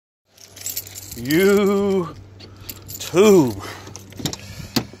YouTube.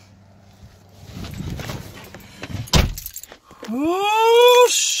 Oh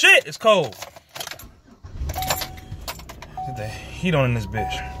shit, it's cold. Get the heat on in this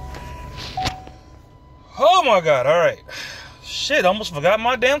bitch. Oh my god, alright. Shit, I almost forgot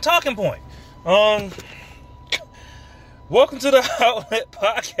my damn talking point. Welcome to the Outlet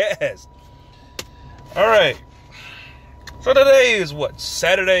Podcast. Alright. So today is what?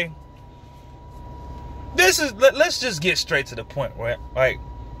 Saturday? Let's just get straight to the point, right? Like,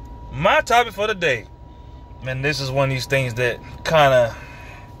 my topic for the day, and this is one of these things that kind of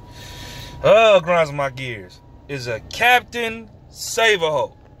grinds my gears, is a Captain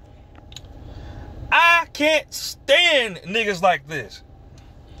Save-A-Hoe. I can't stand niggas like this.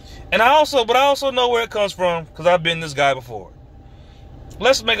 And I also know where it comes from, because I've been this guy before.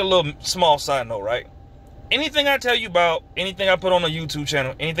 Let's make a little small side note, right? Anything I tell you about, anything I put on a YouTube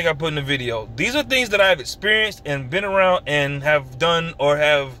channel, anything I put in a video, these are things that I've experienced and been around and have done or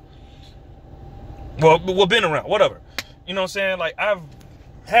have, well, been around, whatever. You know what I'm saying? Like, I've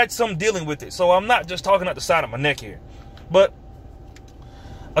had some dealing with it. So I'm not just talking out the side of my neck here. But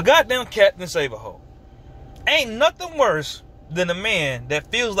a goddamn Captain Save-A-Hoe. Ain't nothing worse than a man that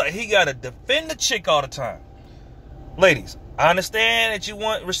feels like he got to defend the chick all the time. Ladies, I understand that you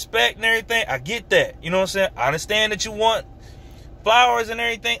want respect and everything. I get that. You know what I'm saying? I understand that you want flowers and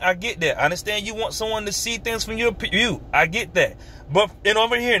everything. I get that. I understand you want someone to see things from you. I get that. But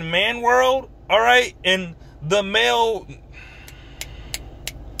over here in man world, all right, in the male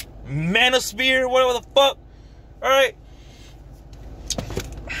manosphere, whatever the fuck, all right,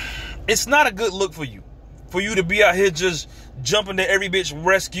 it's not a good look for you. For you to be out here just jumping to every bitch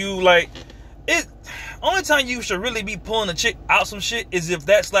rescue. Like, it. Only time you should really be pulling a chick out some shit is if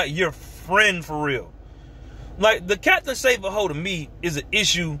that's like your friend for real. Like, the Captain Save-A-Hoe to me is an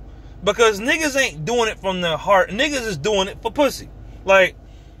issue because niggas ain't doing it from their heart. Niggas is doing it for pussy. Like,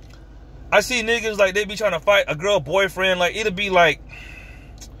 I see niggas like they be trying to fight a girl boyfriend. Like, it'll be like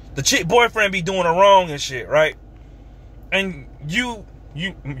the chick boyfriend be doing her wrong and shit, right? And you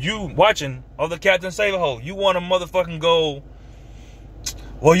watching other Captain Save-A-Hoe, you want to motherfucking go,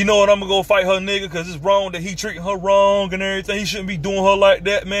 well, you know what, I'm gonna go fight her nigga because it's wrong that he treating her wrong and everything. He shouldn't be doing her like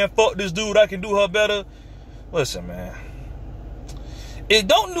that, man. Fuck this dude, I can do her better. Listen, man. It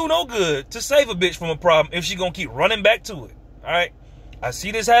don't do no good to save a bitch from a problem if she gonna keep running back to it, all right? I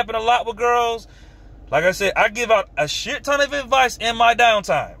see this happen a lot with girls. Like I said, I give out a shit ton of advice in my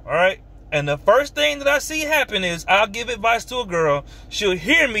downtime, all right? And the first thing that I see happen is I'll give advice to a girl. She'll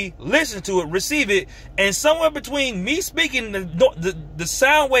hear me, listen to it, receive it. And somewhere between me speaking, the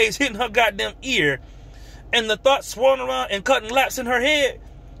sound waves hitting her goddamn ear and the thoughts swirling around and cutting laps in her head,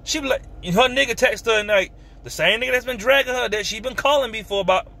 she be like, her nigga text her like, the same nigga that's been dragging her that she been calling me for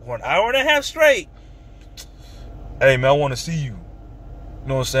about an hour and a half straight. Hey, man, I want to see you. You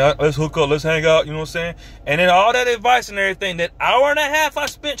know what I'm saying? Let's hook up. Let's hang out. You know what I'm saying? And then all that advice and everything, that hour and a half I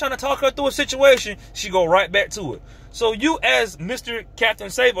spent trying to talk her through a situation, she go right back to it. So you as Mr. Captain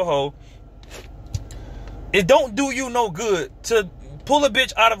Save-A-Hoe, it don't do you no good to pull a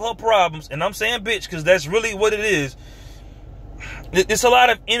bitch out of her problems. And I'm saying bitch because that's really what it is. It's a lot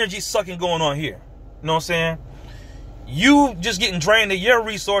of energy sucking going on here. You know what I'm saying? You just getting drained of your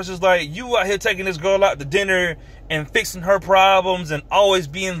resources. Like, you out here taking this girl out to dinner and fixing her problems and always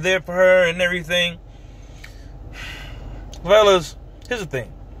being there for her and everything. Fellas, here's the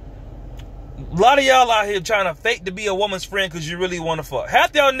thing. A lot of y'all out here trying to fake to be a woman's friend because you really want to fuck.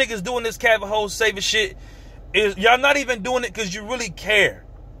 Half y'all niggas doing this Save-A-Hoe saving shit is y'all not even doing it because you really care.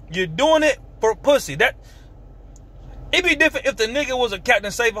 You're doing it for pussy. It'd be different if the nigga was a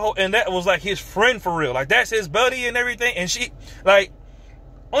Captain Save-A-Hoe and that was like his friend for real. Like, that's his buddy and everything. And she, like,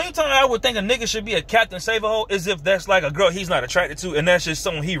 only time I would think a nigga should be a Captain Save-A-Hoe is if that's like a girl he's not attracted to and that's just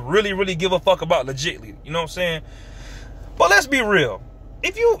someone he really, really give a fuck about legitly. You know what I'm saying? But let's be real.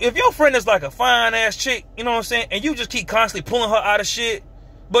 If your friend is like a fine ass chick, you know what I'm saying, and you just keep constantly pulling her out of shit,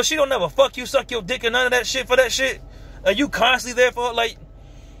 but she don't never fuck you, suck your dick, and none of that shit for that shit, and you constantly there for her, like,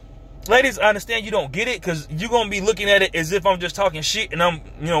 ladies, I understand you don't get it because you're going to be looking at it as if I'm just talking shit and I'm,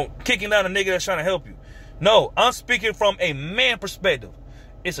 you know, kicking down a nigga that's trying to help you. No, I'm speaking from a man perspective.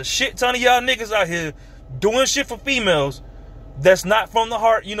 It's a shit ton of y'all niggas out here doing shit for females that's not from the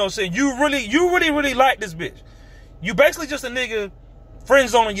heart. You know what I'm saying? You really like this bitch. You basically just a nigga friend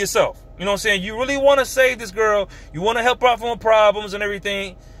zoning yourself. You know what I'm saying? You really want to save this girl. You want to help her out from her problems and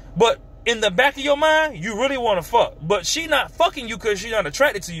everything. But in the back of your mind, you really want to fuck. But she not fucking you because she's not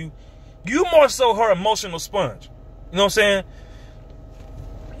attracted to you. You more so her emotional sponge. You know what I'm saying?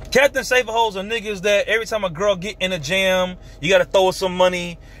 Captain Save-A-Hoes are niggas that every time a girl get in a jam, you gotta throw her some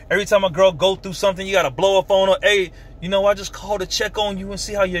money. Every time a girl go through something, you gotta blow her phone up. Hey, you know, I just called to check on you and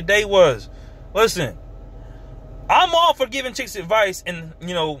see how your day was. Listen, I'm all for giving chicks advice and,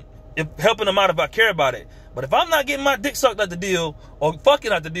 you know, helping them out if I care about it. But if I'm not getting my dick sucked out the deal or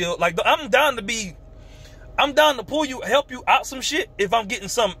fucking out the deal, like, I'm down to pull you, help you out some shit if I'm getting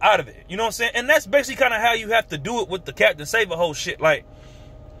something out of it. You know what I'm saying? And that's basically kind of how you have to do it with the Captain Save-A-Hoe shit. Like,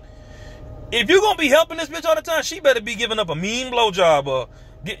 if you're going to be helping this bitch all the time, she better be giving up a mean blowjob or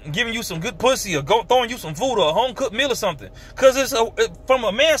giving you some good pussy or throwing you some food or a home-cooked meal or something. Because from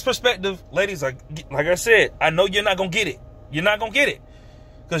a man's perspective, ladies, like I said, I know you're not going to get it. You're not going to get it.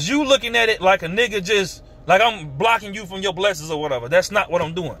 Because you looking at it like a nigga just, like I'm blocking you from your blessings or whatever. That's not what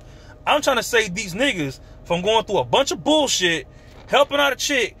I'm doing. I'm trying to save these niggas from going through a bunch of bullshit, helping out a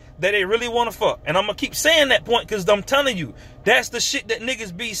chick that they really want to fuck. And I'm going to keep saying that point because I'm telling you, that's the shit that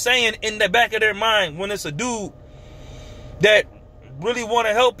niggas be saying in the back of their mind when it's a dude that really want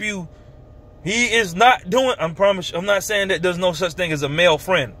to help you. He is not doing, I promise you, I'm not saying that there's no such thing as a male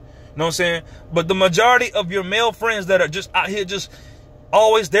friend. You know what I'm saying? But the majority of your male friends that are just out here just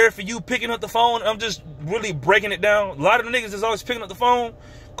always there for you, picking up the phone, I'm just really breaking it down. A lot of the niggas is always picking up the phone,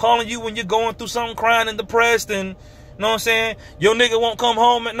 calling you when you're going through something, crying and depressed, and you know what I'm saying? Your nigga won't come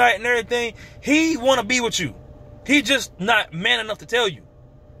home at night and everything. He want to be with you. He just not man enough to tell you.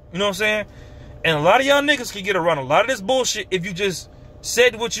 You know what I'm saying? And a lot of y'all niggas can get around a lot of this bullshit if you just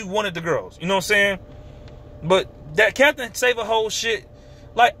said what you wanted to girls. You know what I'm saying? But that Captain Save-A-Hoe shit,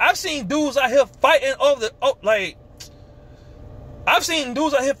 like, I've seen dudes out here fighting over I've seen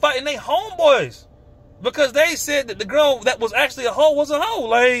dudes out here fighting their homeboys because they said that the girl that was actually a hoe was a hoe.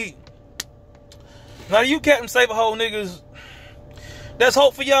 Like, now you Captain Save-A-Hoe niggas, that's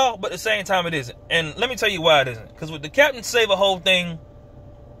hope for y'all, but at the same time it isn't. And let me tell you why it isn't. Because with the Captain Save-A-Hoe thing,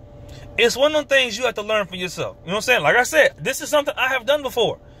 it's one of them things you have to learn for yourself. You know what I'm saying? Like I said, this is something I have done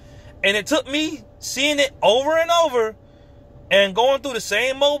before. And it took me seeing it over and over and going through the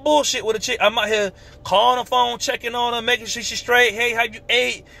same old bullshit with a chick. I'm out here calling the phone, checking on her, making sure she's straight. Hey, how you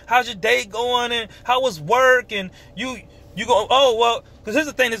ate? How's your day going? And how was work? And you go, oh, well, because here's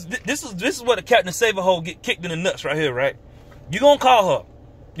the thing. This is where the Captain Save-A-Hoe get kicked in the nuts right here, right? You gonna call her.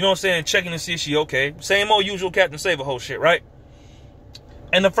 You know what I'm saying? Checking to see if she okay. Same old usual Captain Save-A-Hoe shit, right?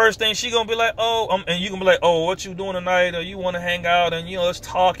 And the first thing she gonna be like, oh, and you gonna be like, oh, what you doing tonight? Or you want to hang out and, you know, let's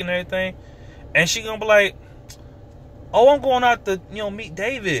talk and everything. And she gonna be like, oh, I'm going out to, you know, meet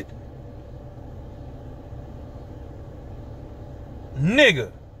David.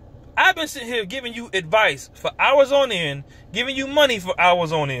 Nigga, I've been sitting here giving you advice for hours on end, giving you money for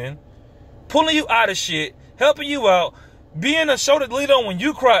hours on end, pulling you out of shit, helping you out, being a shoulder to lean on when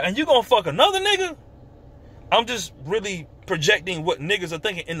you cry, and you gonna fuck another nigga? I'm just really projecting what niggas are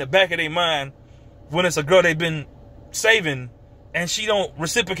thinking in the back of their mind when it's a girl they've been saving and she don't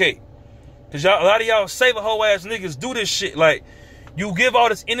reciprocate. Because a lot of y'all Save-A-Hoe ass niggas do this shit. Like, you give all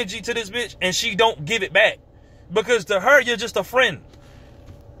this energy to this bitch and she don't give it back. Because to her, you're just a friend.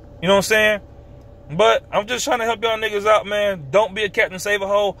 You know what I'm saying? But I'm just trying to help y'all niggas out, man. Don't be a Captain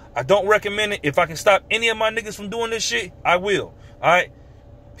Save-A-Hoe. I don't recommend it. If I can stop any of my niggas from doing this shit, I will. Alright?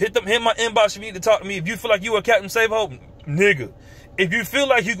 Hit my inbox if you need to talk to me. If you feel like you a Captain Save-A-Hoe, nigga. If you feel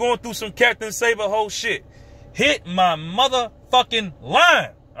like you're going through some Captain Save-A-Hoe shit, hit my motherfucking line.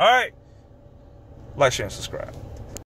 Alright? Like, share, and subscribe.